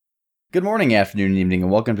Good morning, afternoon, and evening,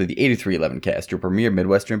 and welcome to the 8311 Cast, your premier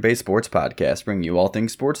Midwestern-based sports podcast, bringing you all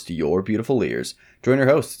things sports to your beautiful ears. Join our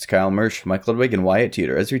hosts, Kyle Mersch, Mike Ludwig, and Wyatt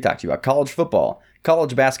Tudor, as we talk to you about college football,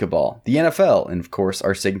 college basketball, the NFL, and of course,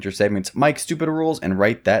 our signature segments, Mike's Stupid Rules and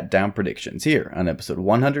Write That Down Predictions, here on episode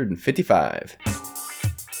 155.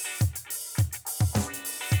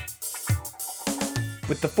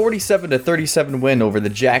 With the 47-37 win over the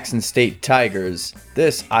Jackson State Tigers,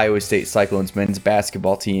 this Iowa State Cyclones men's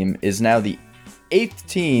basketball team is now the 8th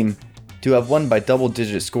team to have won by double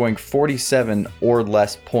digits, scoring 47 or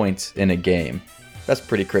less points in a game. That's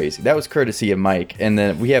pretty crazy. That was courtesy of Mike. And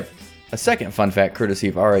then we have a second fun fact courtesy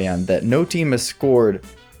of Ariane that no team has scored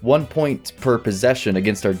 1 point per possession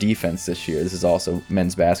against our defense this year. This is also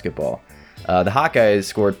men's basketball. The Hawkeyes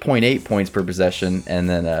scored 0.8 points per possession, and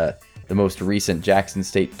then the most recent Jackson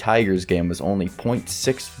State Tigers game was only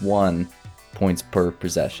 0.61 points per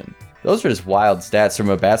possession. Those are just wild stats from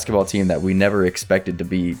a basketball team that we never expected to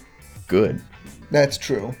be good. That's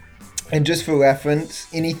true. And just for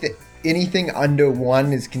reference, anything under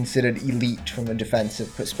 1 is considered elite from a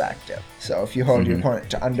defensive perspective. So if you hold your opponent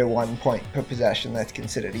to under 1 point per possession, that's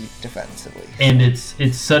considered elite defensively. And it's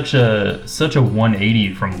such a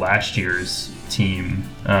 180 from last year's team.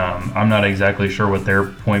 I'm not exactly sure what their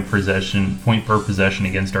point per possession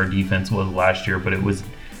against our defense was last year, but it was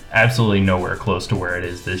absolutely nowhere close to where it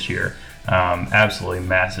is this year. Absolutely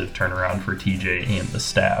massive turnaround for TJ and the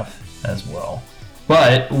staff as well.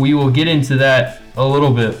 But we will get into that a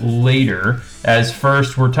little bit later, as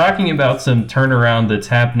first we're talking about some turnaround that's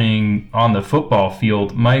happening on the football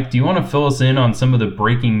field. Mike, do you want to fill us in on some of the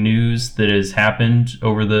breaking news that has happened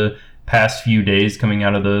over the past few days coming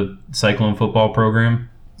out of the Cyclone football program?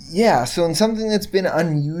 Yeah, so in something that's been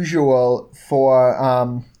unusual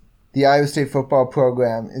for the Iowa State football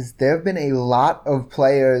program is there have been a lot of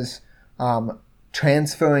players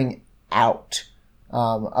transferring out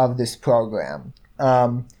of this program.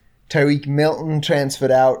 Tyreek Milton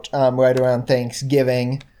transferred out right around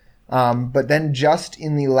Thanksgiving, but then just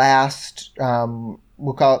in the last,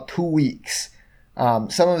 we'll call it 2 weeks,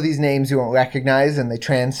 some of these names you won't recognize, and they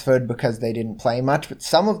transferred because they didn't play much, but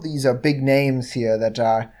some of these are big names here that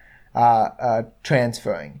are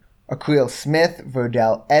transferring. Akril Smith,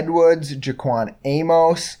 Verdell Edwards, Jaquan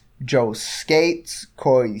Amos, Joe Skates,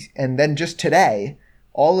 Corey, and then just today,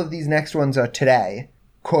 all of these next ones are today.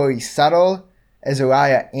 Corey Suttle,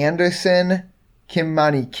 Azariah Anderson,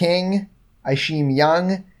 Kimmani King, Aisheem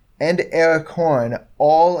Young, and Eric Horn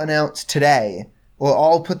all announced today, will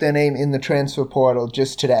all put their name in the transfer portal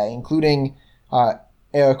just today, including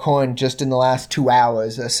Eric Horn just in the last 2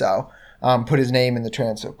 hours or so, put his name in the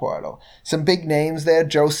transfer portal. Some big names there.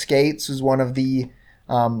 Joe Skates was one of the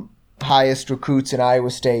highest recruits in Iowa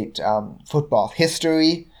State football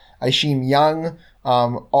history. Aisheem Young,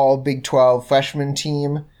 all Big 12 freshman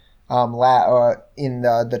team in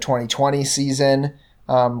the 2020 season.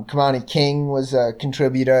 Kimmani King was a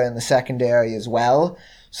contributor in the secondary as well.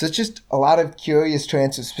 So it's just a lot of curious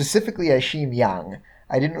transfers, specifically Aisheem Young.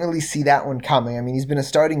 I didn't really see that one coming. I mean, he's been a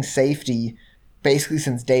starting safety basically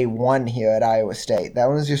since day one here at Iowa State. That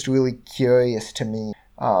one was just really curious to me.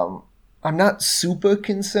 I'm not super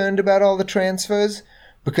concerned about all the transfers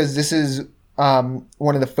because this is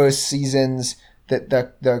one of the first seasons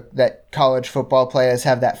that college football players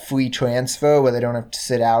have that free transfer where they don't have to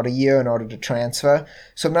sit out a year in order to transfer.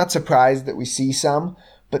 So I'm not surprised that we see some,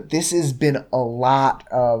 but this has been a lot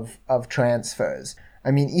of transfers.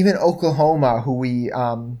 I mean, even Oklahoma, who we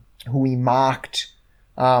mocked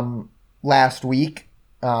last week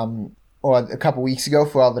or a couple weeks ago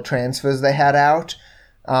for all the transfers they had out,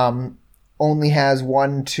 only has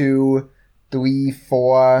 1, 2, 3,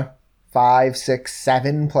 4, 5, 6,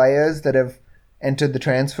 7 players that have entered the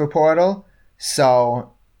transfer portal.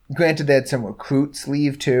 So granted, they had some recruits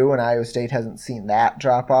leave too, and Iowa State hasn't seen that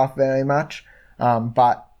drop off very much.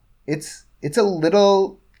 But it's a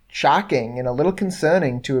little shocking and a little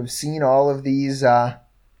concerning to have seen all of these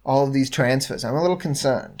transfers. I'm a little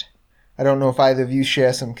concerned. I don't know if either of you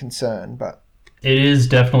share some concern, but it is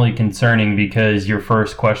definitely concerning because your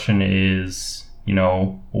first question is,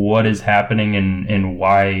 what is happening and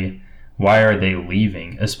why are they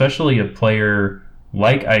leaving? Especially a player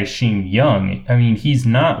like Aisheem Young. I mean, he's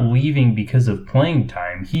not leaving because of playing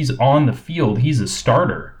time. He's on the field. He's a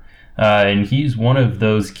starter. And he's one of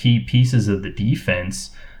those key pieces of the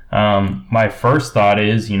defense. My first thought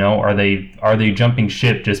is, are they jumping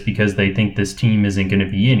ship just because they think this team isn't going to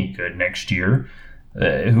be any good next year?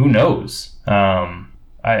 Who knows?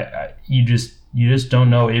 You just don't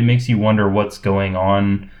know. It makes you wonder what's going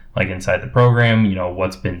on, like inside the program.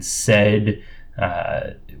 What's been said.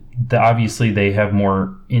 obviously they have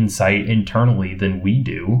more insight internally than we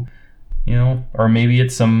do, or maybe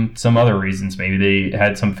it's some other reasons. Maybe they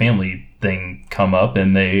had some family thing come up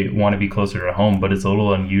and they want to be closer to home, but it's a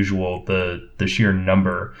little unusual, the sheer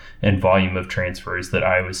number and volume of transfers that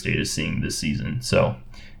Iowa State is seeing this season. So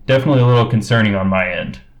definitely a little concerning on my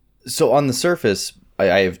end. So on the surface,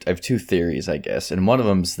 I have two theories, I guess, and one of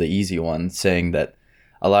them's the easy one, saying that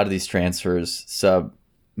a lot of these transfers,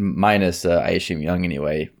 minus Aishim Young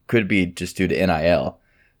anyway, could be just due to NIL,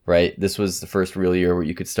 right? This was the first real year where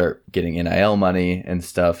you could start getting NIL money and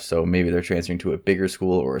stuff, so maybe they're transferring to a bigger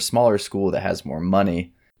school or a smaller school that has more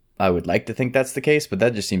money. I would like to think that's the case, but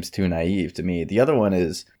that just seems too naive to me. The other one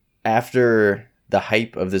is, after the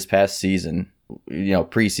hype of this past season,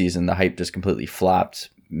 preseason, the hype just completely flopped.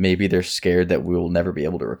 Maybe they're scared that we will never be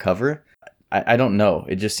able to recover. I don't know.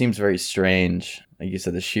 It just seems very strange. Like you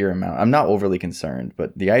said, the sheer amount. I'm not overly concerned,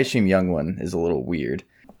 but the Aishim Young one is a little weird.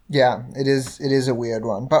 Yeah, it is a weird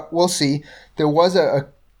one, but we'll see. There was a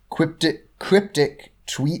cryptic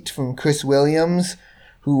tweet from Chris Williams,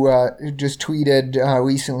 who just tweeted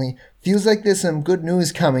recently, "Feels like there's some good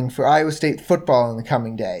news coming for Iowa State football in the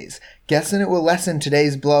coming days. Guessing it will lessen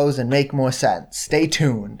today's blows and make more sense. Stay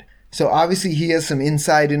tuned." So obviously he has some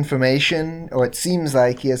inside information, or it seems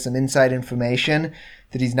like he has some inside information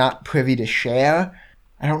that he's not privy to share.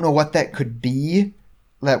 I don't know what that could be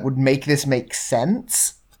that would make this make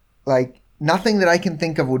sense. Like, nothing that I can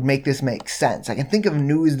think of would make this make sense. I can think of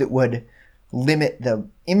news that would limit the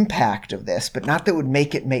impact of this, but not that would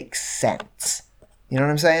make it make sense. You know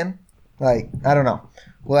what I'm saying? Like, I don't know.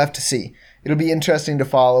 We'll have to see. It'll be interesting to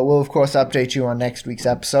follow. We'll, of course, update you on next week's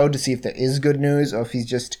episode to see if there is good news or if he's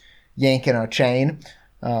just yanking our chain.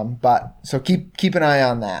 So keep an eye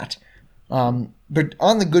on that. But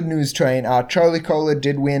on the good news train, Charlie Kolar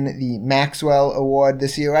did win the Maxwell Award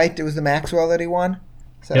this year, right? It was the Maxwell that he won?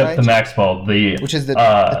 Is that right? The Maxwell. Which is the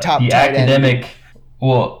top the tight academic. end.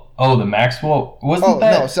 The Maxwell wasn't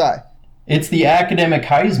that? No, sorry. It's the academic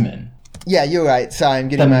Heisman. Yeah, you're right. Sorry, I'm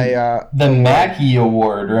getting the Mackey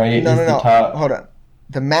Award, right? No. Hold on.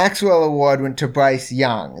 The Maxwell Award went to Bryce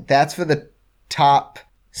Young. That's for the top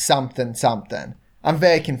something. I'm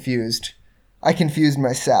very confused. I confused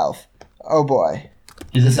myself. Oh boy.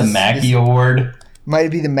 Is this a Mackey Award?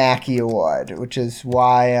 Might be the Mackey Award, which is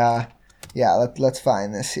why. Let's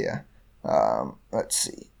find this here. Let's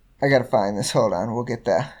see. I gotta find this. Hold on, we'll get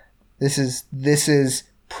there. This is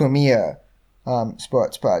Premier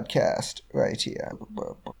Sports Podcast right here.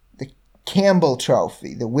 The Campbell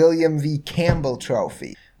Trophy, the William V. Campbell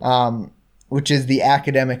Trophy, which is the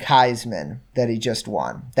academic Heisman that he just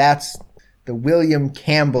won. That's the William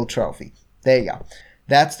Campbell Trophy. There you go.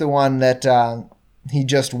 That's the one that he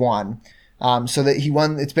just won. So that he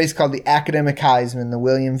won. It's basically called the academic Heisman, the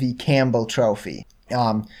William V. Campbell Trophy.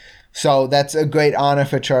 So that's a great honor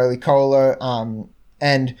for Charlie Kolar.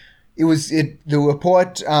 And the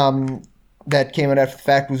report that came out after the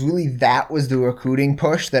fact was really that was the recruiting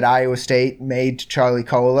push that Iowa State made to Charlie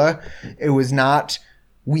Kolar. It was not,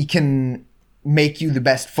 we can make you the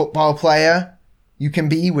best football player you can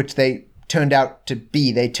be, which they turned out to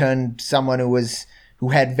be. They turned someone who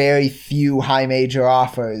had very few high major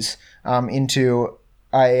offers into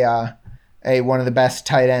one of the best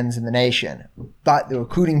tight ends in the nation. But the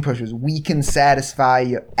recruiting push was, we can satisfy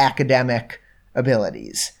your academic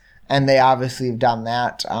abilities. And they obviously have done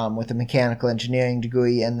that with a mechanical engineering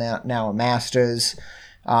degree and now a master's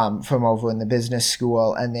from over in the business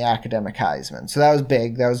school and the academic Heisman. So that was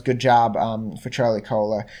big. That was a good job for Charlie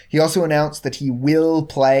Kolar. He also announced that he will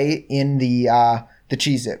play in the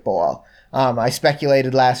Cheez-It Bowl. I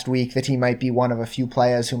speculated last week that he might be one of a few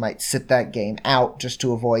players who might sit that game out just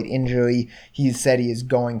to avoid injury. He said he is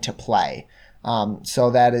going to play.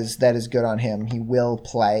 So that is good on him. He will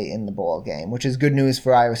play in the bowl game, which is good news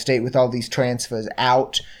for Iowa State with all these transfers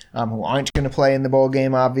out who aren't going to play in the bowl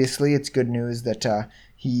game, obviously. It's good news that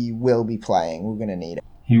he will be playing. We're going to need it.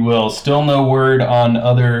 He will. Still no word on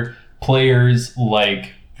other players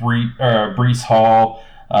like Breece Hall,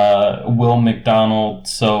 Will McDonald,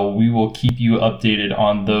 so we will keep you updated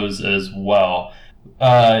on those as well.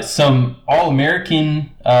 Some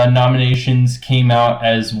All-American nominations came out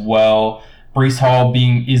as well. Breece Hall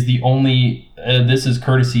is the only, this is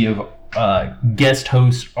courtesy of guest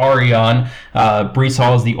host Ariane. Breece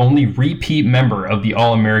Hall is the only repeat member of the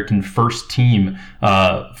All-American first team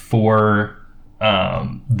for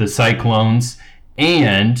the Cyclones.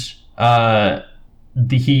 And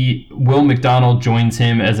Will McDonald joins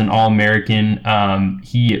him as an All-American.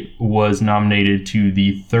 He was nominated to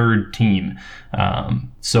the third team.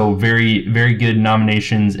 So very, very good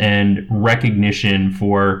nominations and recognition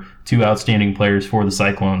for two outstanding players for the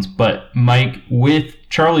Cyclones. But Mike, with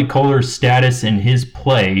Charlie Kolar's status and his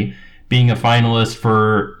play being a finalist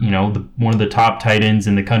for, one of the top tight ends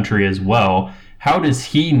in the country as well, how does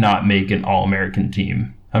he not make an All-American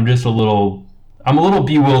team? I'm a little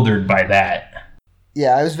bewildered by that.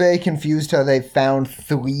 Yeah, I was very confused how they found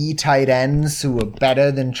 3 tight ends who were better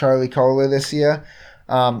than Charlie Kolar this year.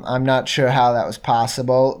 I'm not sure how that was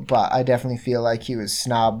possible, but I definitely feel like he was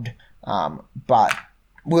snubbed. But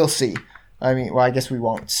we'll see. I guess we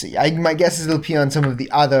won't see. My guess is it'll be on some of the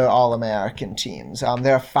other All-American teams.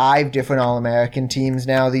 There are 5 different All-American teams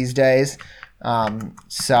now these days.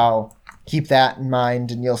 So keep that in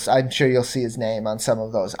mind, and I'm sure you'll see his name on some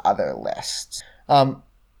of those other lists.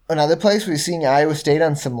 Another place we're seeing Iowa State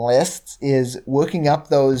on some lists is working up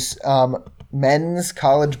those men's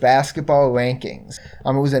college basketball rankings.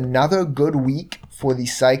 It was another good week for the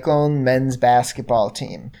Cyclone men's basketball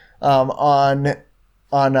team. On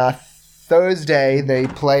Thursday, they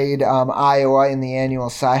played Iowa in the annual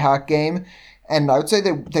Cyhawk game, and I would say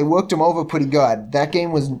they worked them over pretty good. That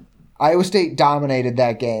game was Iowa State dominated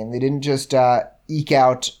that game. They didn't just eke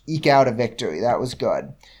out a victory. That was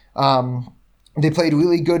good. They played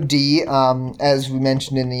really good D, as we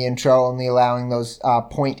mentioned in the intro, only allowing those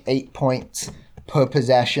 0.8 points per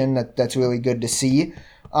possession. That's really good to see.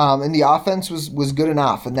 And the offense was good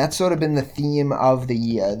enough, and that's sort of been the theme of the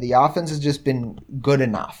year. The offense has just been good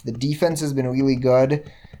enough. The defense has been really good,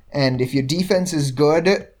 and if your defense is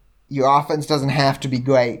good, your offense doesn't have to be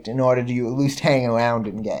great in order to at least hang around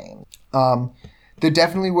in games. There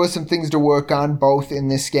definitely were some things to work on, both in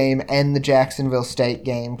this game and the Jacksonville State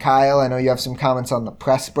game. Kyle, I know you have some comments on the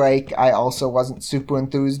press break. I also wasn't super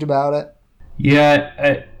enthused about it.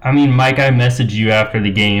 Yeah, Mike, I messaged you after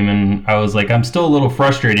the game, and I was like, I'm still a little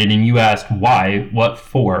frustrated, and you asked why, what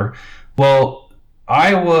for. Well,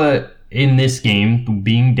 Iowa, in this game,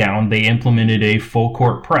 being down, they implemented a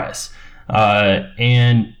full-court press,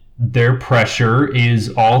 and their pressure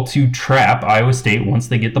is all to trap Iowa State once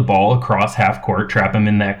they get the ball across half court, trap them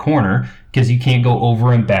in that corner, because you can't go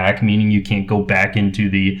over and back, meaning you can't go back into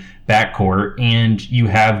the backcourt, and you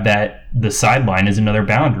have the sideline is another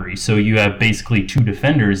boundary. So you have basically 2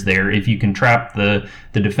 defenders there if you can trap the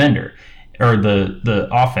defender or the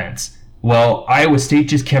offense. Well, Iowa State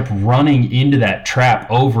just kept running into that trap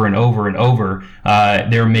over and over and over.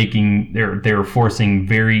 They were forcing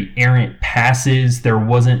very errant passes. There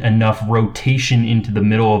wasn't enough rotation into the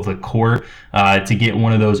middle of the court to get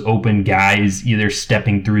one of those open guys either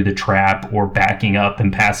stepping through the trap or backing up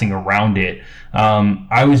and passing around it.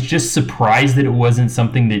 I was just surprised that it wasn't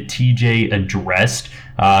something that TJ addressed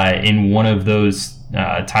in one of those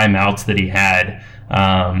timeouts that he had.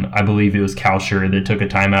 I believe it was Kalsher that took a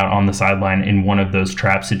timeout on the sideline in one of those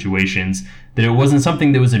trap situations, that it wasn't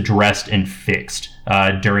something that was addressed and fixed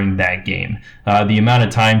during that game. The amount of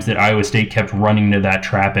times that Iowa State kept running to that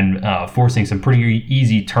trap and forcing some pretty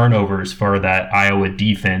easy turnovers for that Iowa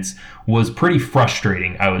defense was pretty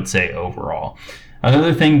frustrating, I would say, overall.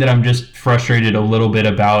 Another thing that I'm just frustrated a little bit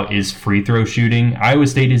about is free throw shooting. Iowa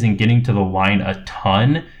State isn't getting to the line a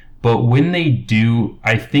ton, but when they do,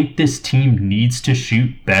 I think this team needs to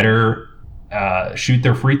shoot better, shoot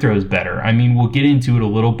their free throws better. We'll get into it a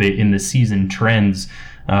little bit in the season trends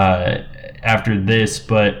after this,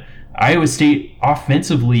 but Iowa State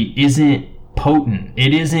offensively isn't potent.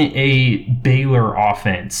 It isn't a Baylor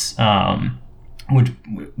offense, which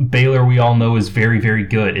Baylor we all know is very, very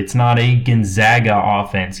good. It's not a Gonzaga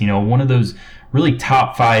offense, one of those really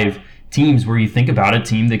top 5 teams where you think about a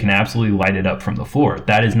team that can absolutely light it up from the floor.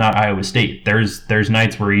 That is not Iowa State. There's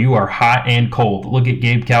nights where you are hot and cold. Look at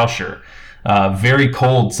Gabe Kalsher. Very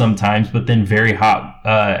cold sometimes, but then very hot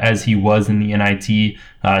as he was in the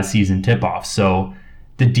NIT season tip-off. So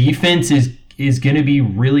the defense is going to be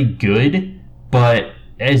really good, but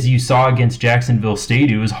as you saw against Jacksonville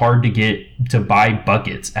State, it was hard to get to buy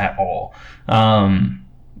buckets at all.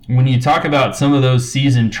 When you talk about some of those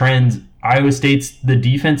season trends, Iowa State's the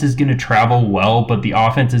defense is going to travel well, but the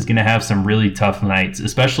offense is going to have some really tough nights,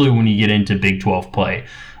 especially when you get into Big 12 play.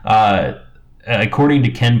 According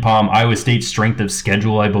to KenPom, Iowa State's strength of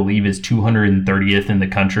schedule, I believe, is 230th in the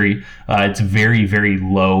country. It's very, very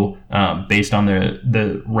low based on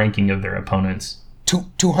the ranking of their opponents.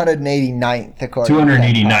 289th, according to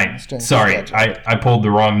 289th. Sorry, I pulled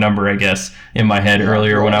the wrong number, I guess, in my head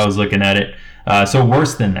earlier when I was looking at it. So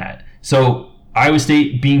worse than that. So Iowa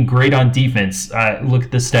State being great on defense. Look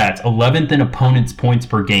at the stats. 11th in opponents' points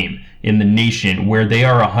per game. in the nation, where they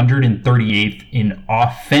are 138th in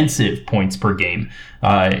offensive points per game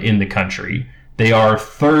in the country. They are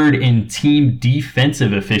third in team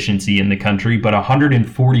defensive efficiency in the country, but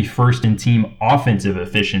 141st in team offensive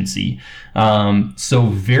efficiency. So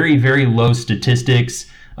very, very low statistics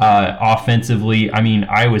offensively. I mean,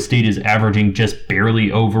 Iowa State is averaging just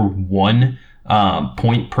barely over 1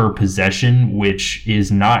 point per possession, which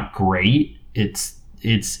is not great.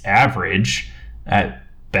 It's average at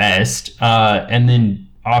best. And then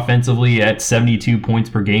offensively at 72 points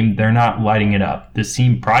per game, they're not lighting it up. This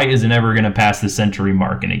team probably isn't ever going to pass the century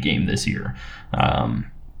mark in a game this year.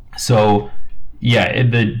 So yeah,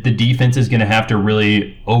 the defense is going to have to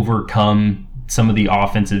really overcome some of the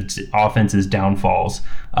offense's downfalls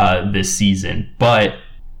this season. But,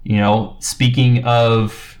 you know, speaking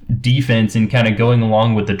of defense and kind of going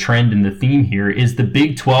along with the trend and the theme here, is the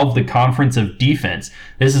Big 12 the conference of defense?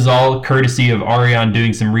 This is all courtesy of Ariane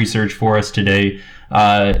doing some research for us today.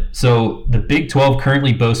 So the Big 12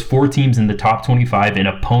 currently boasts 4 teams in the top 25 in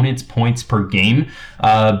opponents' points per game.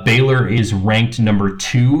 Baylor is ranked number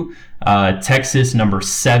 2, Texas number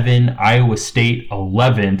 7, Iowa State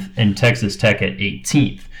 11th, and Texas Tech at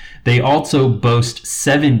 18th. They also boast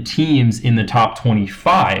 7 teams in the top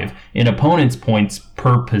 25 in opponents' points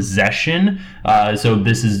per possession. So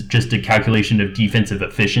this is just a calculation of defensive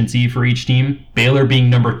efficiency for each team. Baylor being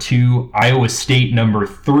number 2, Iowa State number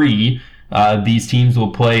 3. These teams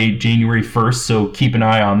will play January 1st, so keep an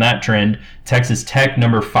eye on that trend. Texas Tech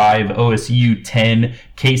number 5, OSU 10,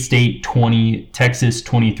 K-State 20, Texas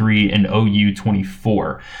 23, and OU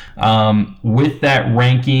 24. With that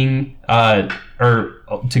ranking, or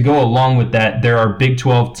to go along with that, there are Big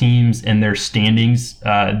 12 teams and their standings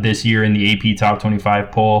this year in the AP Top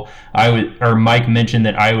 25 poll. Mike mentioned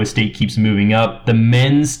that Iowa State keeps moving up. The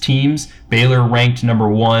men's teams, Baylor ranked number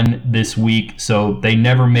 1 this week, so they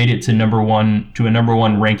never made it to a number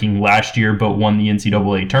one ranking last year, but won the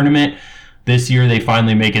NCAA tournament. This year, they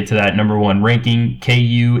finally make it to that number 1 ranking.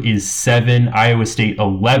 KU is 7, Iowa State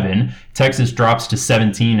 11. Texas drops to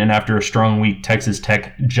 17, and after a strong week, Texas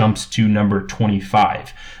Tech jumps to number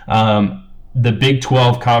 25. The Big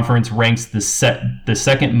 12 conference ranks the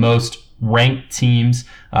second most ranked teams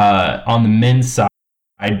on the men's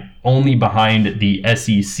side, only behind the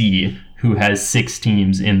SEC, who has 6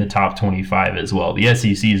 teams in the top 25 as well. The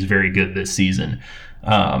SEC is very good this season.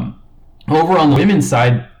 Over on the women's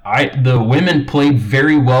side, the women played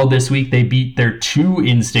very well this week. They beat their 2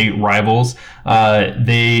 in-state rivals.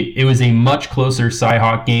 It was a much closer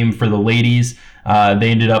Cyhawk game for the ladies. They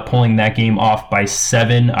ended up pulling that game off by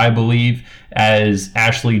 7, I believe, as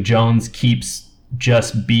Ashley Jones keeps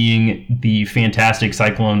just being the fantastic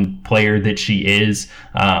Cyclone player that she is.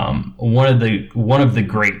 One of the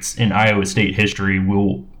greats in Iowa State history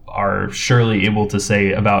are surely able to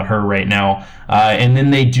say about her right now. And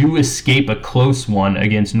then they do escape a close one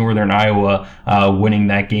against Northern Iowa, winning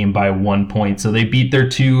that game by 1 point. So they beat their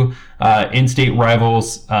 2 in-state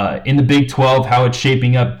rivals. In the Big 12, how it's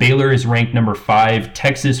shaping up, Baylor is ranked number 5,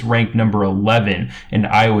 Texas ranked number 11, and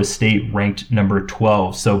Iowa State ranked number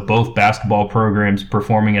 12. So both basketball programs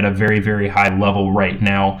performing at a very, very high level right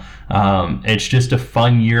now. It's just a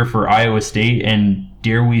fun year for Iowa State, and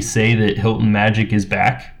dare we say that Hilton Magic is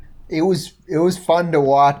back? It was fun to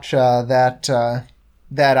watch that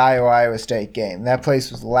Iowa State game. That place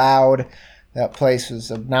was loud. That place was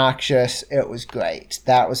obnoxious. It was great.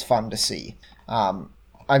 That was fun to see.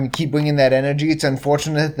 Keep bringing that energy. It's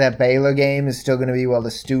unfortunate that Baylor game is still going to be while the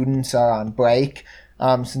students are on break,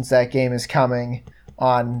 since that game is coming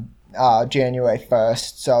on January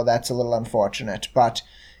 1st. So that's a little unfortunate. But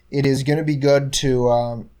it is going to be good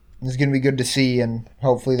to see, and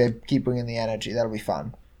hopefully they keep bringing the energy. That'll be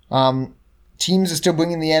fun. Teams are still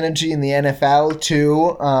bringing the energy in the NFL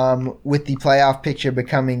too, with the playoff picture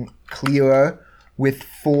becoming clearer with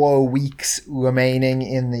 4 weeks remaining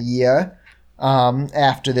in the year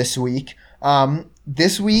after this week.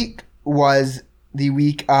 This week was the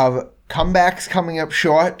week of comebacks coming up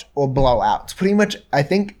short or blowouts. Pretty much, I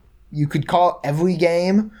think you could call every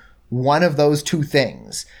game one of those 2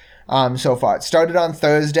 things so far. It started on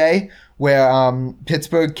Thursday, where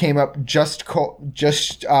Pittsburgh came up just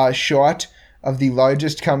short of the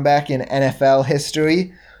largest comeback in NFL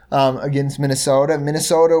history against Minnesota.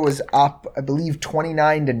 Minnesota was up, I believe,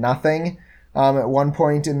 29-0 at one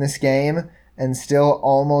point in this game, and still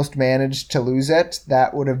almost managed to lose it.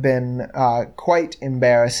 That would have been quite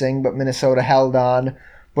embarrassing, but Minnesota held on,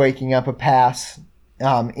 breaking up a pass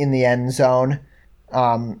in the end zone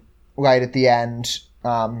right at the end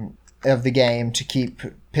of the game to keep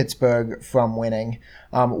Pittsburgh from winning.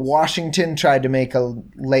 Washington tried to make a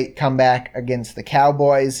late comeback against the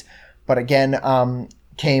Cowboys, but again,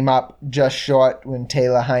 came up just short when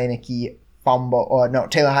Taylor Heinicke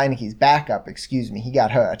Taylor Heinicke's backup, he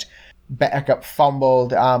got hurt. Backup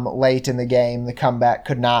fumbled late in the game. The comeback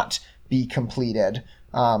could not be completed.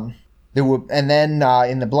 In the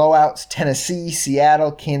blowouts, Tennessee,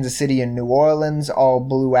 Seattle, Kansas City, and New Orleans all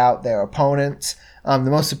blew out their opponents. The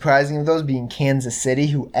most surprising of those being Kansas City,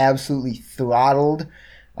 who absolutely throttled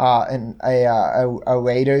a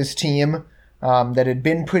Raiders team that had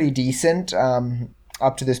been pretty decent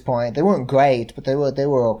up to this point. They weren't great, but they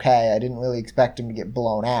were okay. I didn't really expect them to get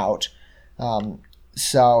blown out.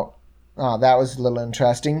 So that was a little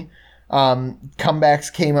interesting.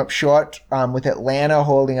 Comebacks came up short with Atlanta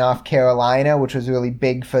holding off Carolina, which was really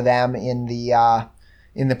big for them in the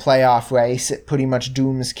playoff race. It pretty much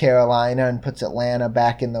dooms Carolina and puts Atlanta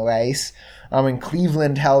back in the race. And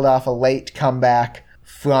Cleveland held off a late comeback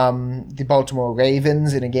from the Baltimore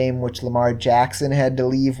Ravens in a game which Lamar Jackson had to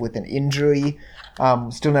leave with an injury.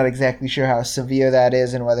 Still not exactly sure how severe that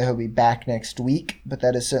is and whether he'll be back next week, but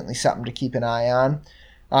that is certainly something to keep an eye on.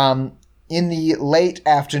 In the late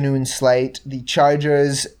afternoon slate, the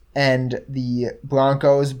Chargers and the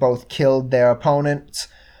Broncos both killed their opponents.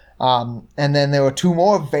 And then there were two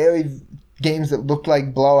more games that looked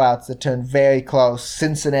like blowouts that turned very close.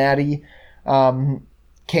 Cincinnati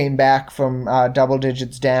came back from double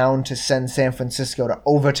digits down to send San Francisco to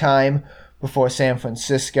overtime before San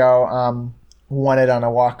Francisco won it on a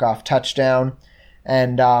walk-off touchdown.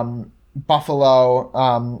 And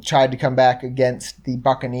Buffalo tried to come back against the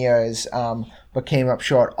Buccaneers, but came up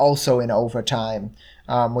short also in overtime,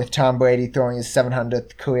 with Tom Brady throwing his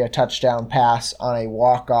 700th career touchdown pass on a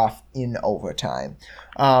walk-off in overtime.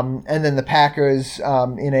 And then the Packers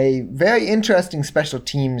in a very interesting special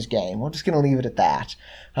teams game. We're just going to leave it at that.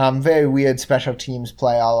 Very weird special teams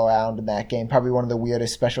play all around in that game. Probably one of the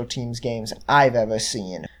weirdest special teams games I've ever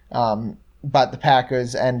seen. But the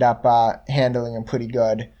Packers end up handling them pretty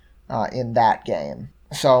good in that game.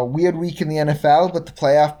 So, weird week in the NFL, but the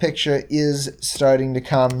playoff picture is starting to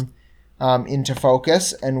come into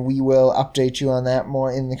focus, and we will update you on that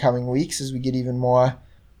more in the coming weeks as we get even more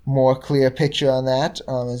clear picture on that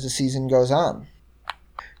as the season goes on.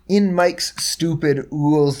 In Mike's Stupid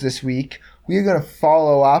Rules this week, we are going to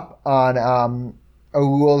follow up on a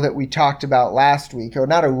rule that we talked about last week, or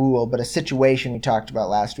not a rule, but a situation we talked about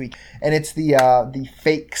last week, and it's the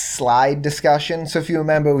fake slide discussion. So if you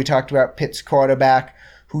remember, we talked about Pitt's quarterback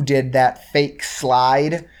who did that fake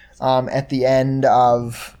slide at the end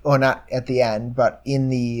of, or not at the end, but in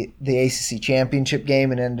the ACC championship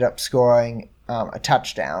game and ended up scoring a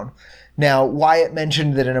touchdown. Now, Wyatt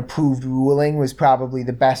mentioned that an approved ruling was probably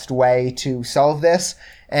the best way to solve this,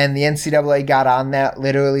 and the NCAA got on that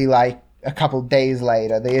literally like a couple days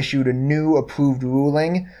later. They issued a new approved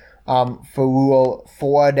ruling for Rule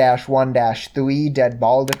 4-1-3, dead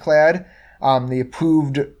ball declared. The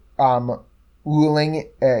approved ruling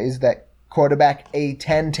is that quarterback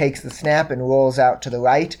A10 takes the snap and rolls out to the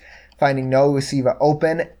right, finding no receiver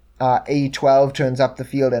open. A12 turns up the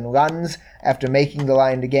field and runs. After making the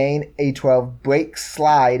line to gain, A12 breaks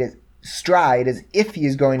stride as if he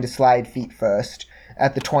is going to slide feet first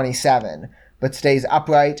at the 27, but stays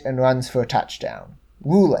upright and runs for a touchdown.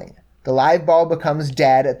 Ruling: the live ball becomes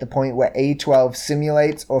dead at the point where A12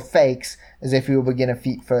 simulates or fakes as if he will begin a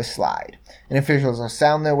feet first slide, and officials will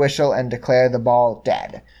sound their whistle and declare the ball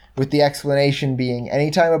dead, with the explanation being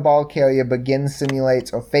anytime a ball carrier begins,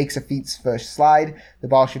 simulates, or fakes a feet first slide, the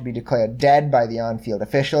ball should be declared dead by the on-field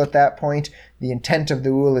official at that point. The intent of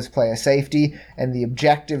the rule is player safety, and the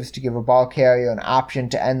objective is to give a ball carrier an option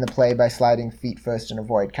to end the play by sliding feet first and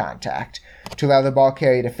avoid contact. To allow the ball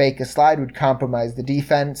carrier to fake a slide would compromise the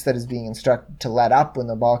defense that is being instructed to let up when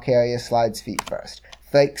the ball carrier slides feet first.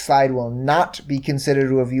 Fake slide will not be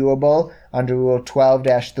considered reviewable under Rule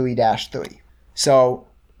 12-3-3. So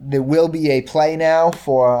there will be a play now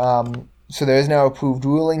so there is now approved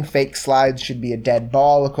ruling. Fake slides should be a dead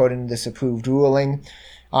ball according to this approved ruling,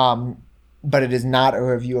 but it is not a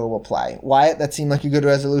reviewable play. Wyatt, that seemed like a good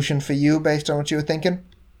resolution for you based on what you were thinking?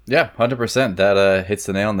 Yeah, 100%. That hits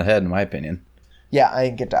the nail on the head in my opinion. Yeah, I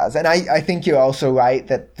think it does. And I think you're also right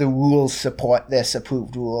that the rules support this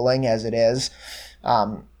approved ruling as it is.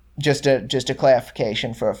 Just a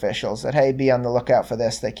clarification for officials that, hey, be on the lookout for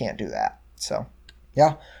this. They can't do that. So,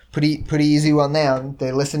 yeah, pretty easy one there.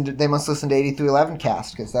 They must listen to 8311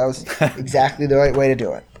 cast because that was exactly the right way to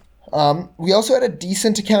do it. We also had a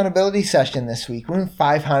decent accountability session this week. We went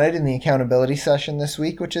 500 in the accountability session this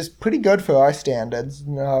week, which is pretty good for our standards.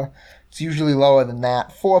 It's usually lower than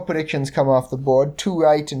that. 4 predictions come off the board, 2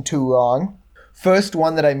 right and 2 wrong. First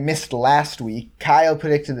one that I missed last week, Kyle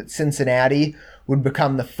predicted that Cincinnati would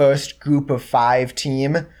become the first group of 5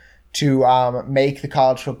 team to make the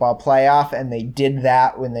college football playoff, and they did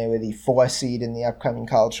that when they were the 4 seed in the upcoming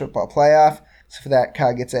college football playoff. So for that,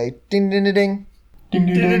 Kyle gets a ding, ding, ding, ding. Ding,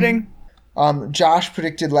 ding, ding, ding. Josh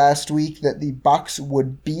predicted last week that the Bucks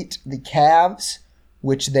would beat the Cavs,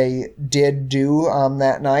 which they did do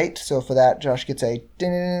that night. So for that, Josh gets a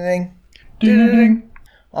ding, ding, ding, ding. Ding, ding, ding.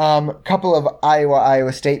 Couple of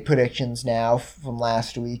Iowa State predictions now from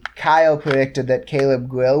last week. Kyle predicted that Caleb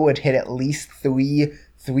Grill would hit at least 3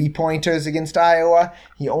 3-pointers against Iowa.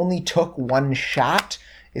 He only took 1 shot.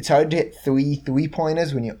 It's hard to hit 3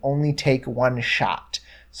 3-pointers when you only take 1 shot.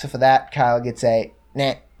 So for that, Kyle gets a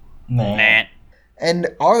nah. Nah. And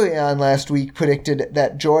Ariane last week predicted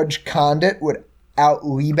that George Condit would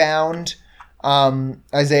out-rebound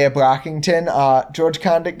Isaiah Brockington. George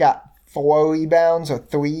Condit got 4 rebounds, or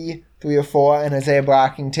 3 or 4, and Isaiah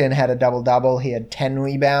Brockington had a double-double. He had 10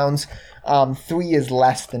 rebounds. 3 is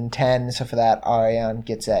less than 10, so for that, Ariane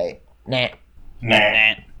gets a nah.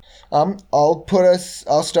 Nah.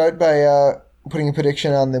 I'll start by putting a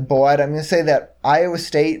prediction on the board. I'm going to say that Iowa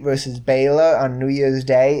State versus Baylor on New Year's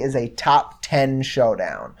Day is a top 10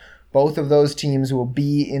 showdown. Both of those teams will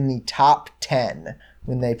be in the top 10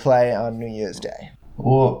 when they play on New Year's Day.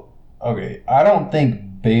 Well, okay, I don't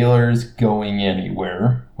think Baylor's going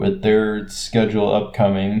anywhere with their schedule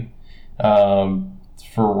upcoming.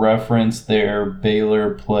 For reference there,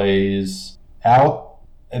 Baylor plays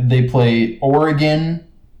they play Oregon,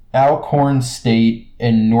 Alcorn State,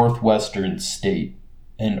 and Northwestern State.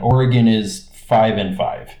 And Oregon is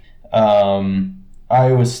 5-5.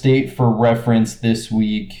 Iowa State, for reference this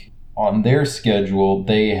week, on their schedule,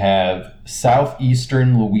 they have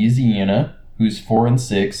Southeastern Louisiana, who's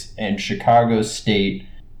 4-6, and Chicago State,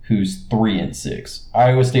 who's 3-6.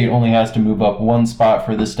 Iowa State only has to move up 1 spot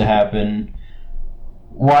for this to happen.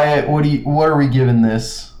 Wyatt, what are we giving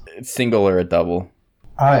this? It's single or a double.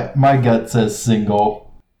 My gut says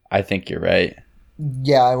single. I think you're right.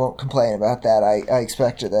 Yeah, I won't complain about that. I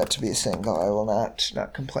expected that to be a single. I will not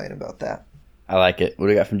complain about that. I like it. What do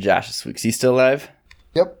we got from Josh this week? Is he still alive?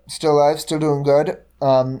 Yep, still alive, still doing good.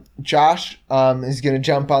 Josh is going to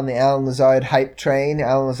jump on the Alan Lazard hype train.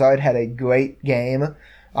 Alan Lazard had a great game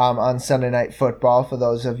on Sunday Night Football, for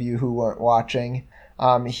those of you who weren't watching.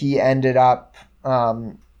 He ended up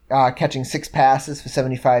catching 6 passes for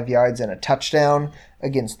 75 yards and a touchdown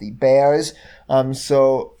against the Bears.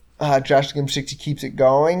 So Josh Gimshick keeps it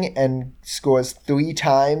going and scores 3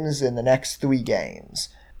 times in the next 3 games.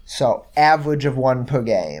 So average of 1 per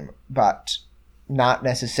game, but not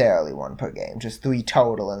necessarily 1 per game, just 3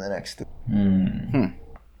 total in the next 3.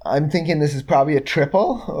 I'm thinking this is probably a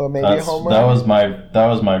triple or maybe a home run. That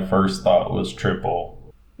was my first thought, was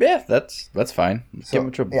triple. Yeah, that's fine. Give him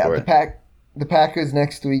a triple for it. The Packers'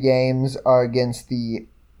 next 3 games are against the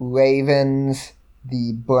Ravens,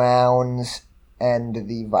 the Browns, and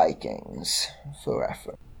the Vikings, for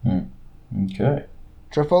reference. Okay.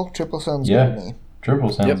 Triple sounds good to me. Triple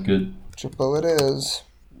sounds good. Triple it is.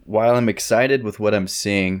 While I'm excited with what I'm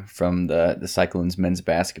seeing from the Cyclones men's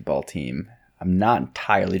basketball team, I'm not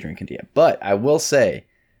entirely drinking it yet. But I will say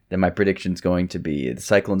that my prediction is going to be the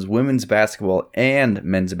Cyclones women's basketball and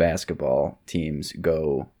men's basketball teams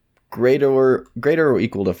go greater or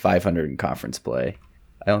equal to 500 in conference play.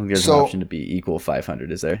 I don't think there's an option to be equal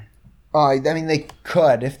 500, is there? I mean, they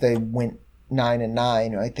could if they went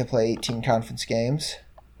 9-9, right? They play 18 conference games.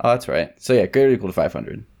 Oh, that's right. So yeah, greater or equal to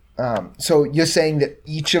 500. So you're saying that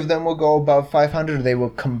each of them will go above 500, or they will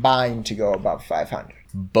combine to go above 500?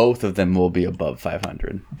 Both of them will be above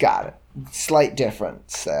 500. Got it. Slight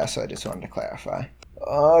difference there, so I just wanted to clarify.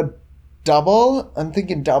 Double? I'm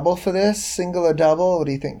thinking double for this. Single or double? What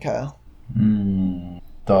do you think, Kyle?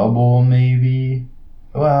 Double, maybe?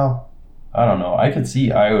 Well, I don't know. I could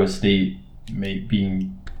see Iowa State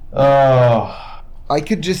being... I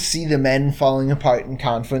could just see the men falling apart in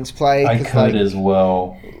conference play. I could as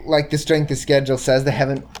well. Like the strength of schedule says, they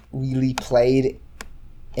haven't really played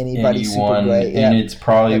anybody super great. And it's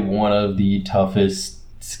probably one of the toughest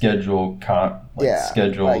schedules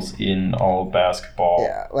in all of basketball.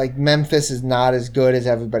 Yeah, like Memphis is not as good as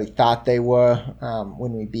everybody thought they were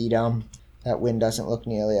when we beat them. That win doesn't look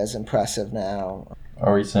nearly as impressive now.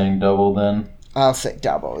 Are we saying double then? I'll say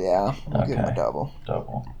double, yeah. I'll give them a Double.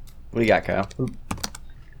 What do you got, Kyle?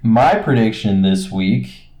 My prediction this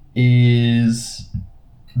week is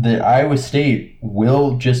that Iowa State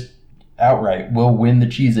will win the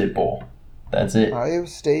Cheez-It Bowl. That's it. Iowa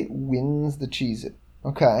State wins the Cheez-It.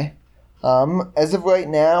 Okay. As of right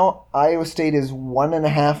now, Iowa State is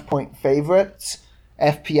 1.5-point favorites.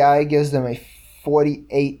 FPI gives them a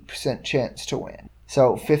 48% chance to win.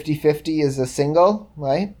 So 50-50 is a single,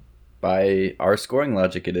 right? By our scoring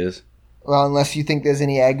logic, it is. Well, unless you think there's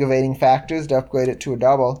any aggravating factors to upgrade it to a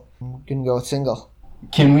double, you can go with single.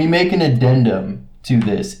 Can we make an addendum to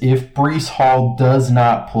this? If Breece Hall does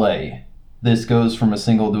not play, this goes from a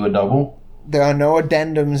single to a double? There are no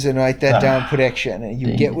addendums in Write That Down prediction.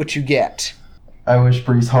 You get what you get. I wish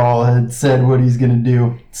Breece Hall had said what he's going to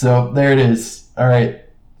do. So there it is. All right.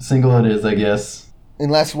 Single it is, I guess.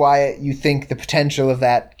 Unless, Wyatt, you think the potential of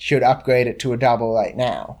that should upgrade it to a double right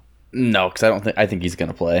now. No, because I think he's going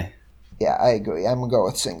to play. Yeah, I agree. I'm going to go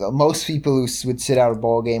with single. Most people who would sit out a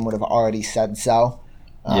bowl game would have already said so.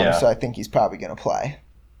 So I think he's probably going to play.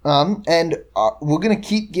 And we're going to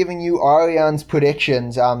keep giving you Ariane's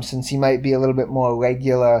predictions since he might be a little bit more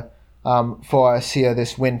regular for us here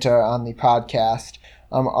this winter on the podcast.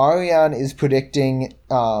 Ariane is predicting,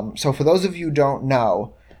 so for those of you who don't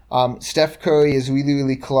know, Steph Curry is really,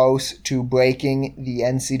 really close to breaking the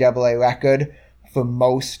NCAA record for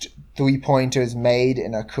most three-pointers made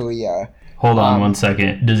in a career. Hold on 1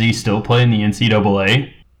 second. Does he still play in the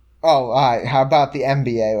NCAA? Oh, all right. How about the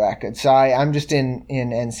NBA record? Sorry, I'm just in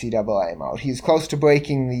NCAA mode. He's close to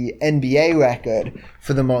breaking the NBA record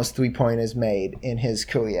for the most three-pointers made in his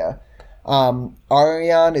career.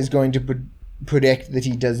 Ariane is going to predict that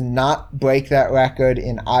he does not break that record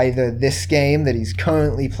in either this game that he's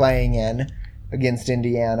currently playing in against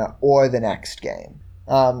Indiana or the next game.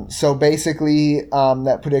 So basically,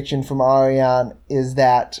 that prediction from Ariane is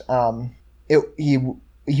that he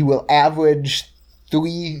will average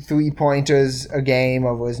three-pointers a game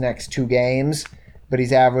over his next two games, but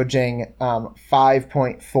he's averaging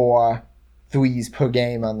 5.4 threes per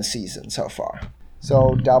game on the season so far.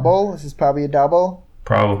 So double. This is probably a double.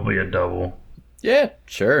 Probably a double. Yeah,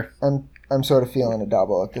 sure. I'm sort of feeling a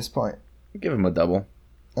double at this point. Give him a double.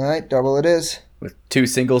 All right, double it is. With 2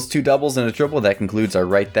 singles, 2 doubles, and a triple, that concludes our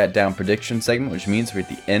Write That Down prediction segment, which means we're at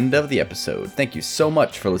the end of the episode. Thank you so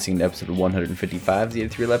much for listening to episode 155 of the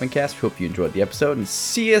 8311 cast. We hope you enjoyed the episode, and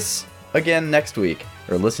see us again next week,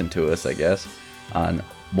 or listen to us, I guess, on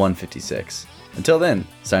 156. Until then,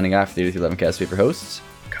 signing off the 8311 cast paper hosts,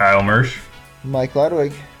 Kyle Mersch. Mike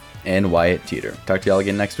Ludwig. and Wyatt Teeter. Talk to y'all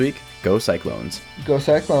again next week. Go Cyclones. Go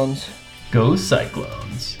Cyclones. Go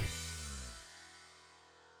Cyclones.